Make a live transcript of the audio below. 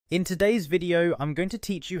In today's video, I'm going to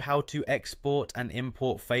teach you how to export and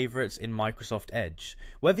import favorites in Microsoft Edge.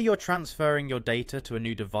 Whether you're transferring your data to a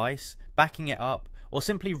new device, backing it up, or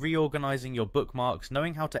simply reorganizing your bookmarks,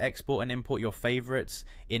 knowing how to export and import your favorites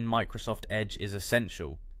in Microsoft Edge is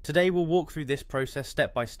essential. Today we'll walk through this process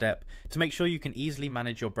step by step to make sure you can easily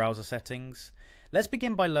manage your browser settings. Let's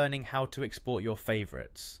begin by learning how to export your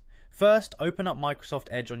favorites. First, open up Microsoft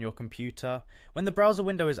Edge on your computer. When the browser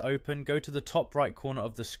window is open, go to the top right corner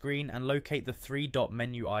of the screen and locate the three-dot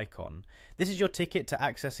menu icon. This is your ticket to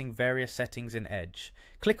accessing various settings in Edge.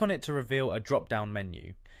 Click on it to reveal a drop-down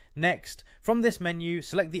menu. Next, from this menu,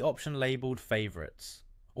 select the option labelled Favorites.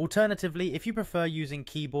 Alternatively, if you prefer using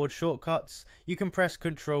keyboard shortcuts, you can press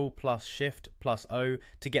Ctrl plus Shift plus O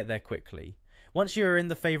to get there quickly. Once you are in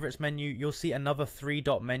the Favorites menu, you'll see another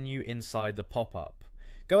three-dot menu inside the pop-up.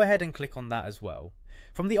 Go ahead and click on that as well.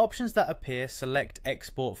 From the options that appear, select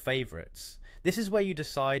Export Favorites. This is where you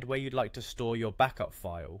decide where you'd like to store your backup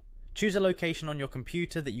file. Choose a location on your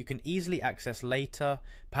computer that you can easily access later,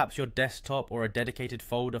 perhaps your desktop or a dedicated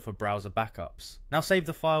folder for browser backups. Now save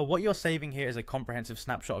the file. What you're saving here is a comprehensive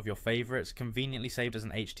snapshot of your favorites, conveniently saved as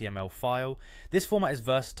an HTML file. This format is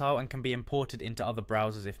versatile and can be imported into other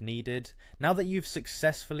browsers if needed. Now that you've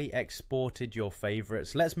successfully exported your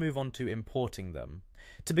favorites, let's move on to importing them.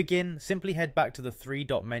 To begin, simply head back to the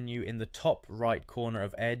three-dot menu in the top right corner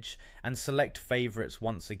of Edge and select Favorites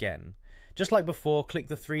once again. Just like before, click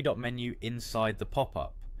the three-dot menu inside the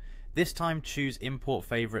pop-up. This time choose Import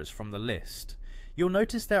Favorites from the list. You'll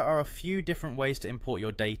notice there are a few different ways to import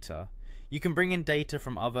your data. You can bring in data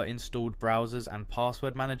from other installed browsers and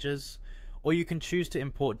password managers, or you can choose to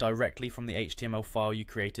import directly from the HTML file you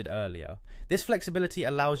created earlier. This flexibility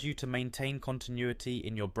allows you to maintain continuity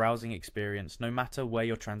in your browsing experience no matter where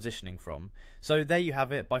you're transitioning from. So there you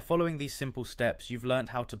have it. By following these simple steps, you've learned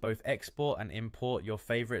how to both export and import your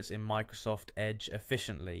favorites in Microsoft Edge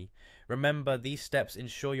efficiently. Remember, these steps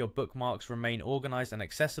ensure your bookmarks remain organized and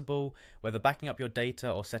accessible, whether backing up your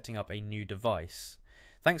data or setting up a new device.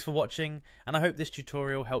 Thanks for watching, and I hope this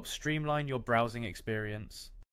tutorial helps streamline your browsing experience.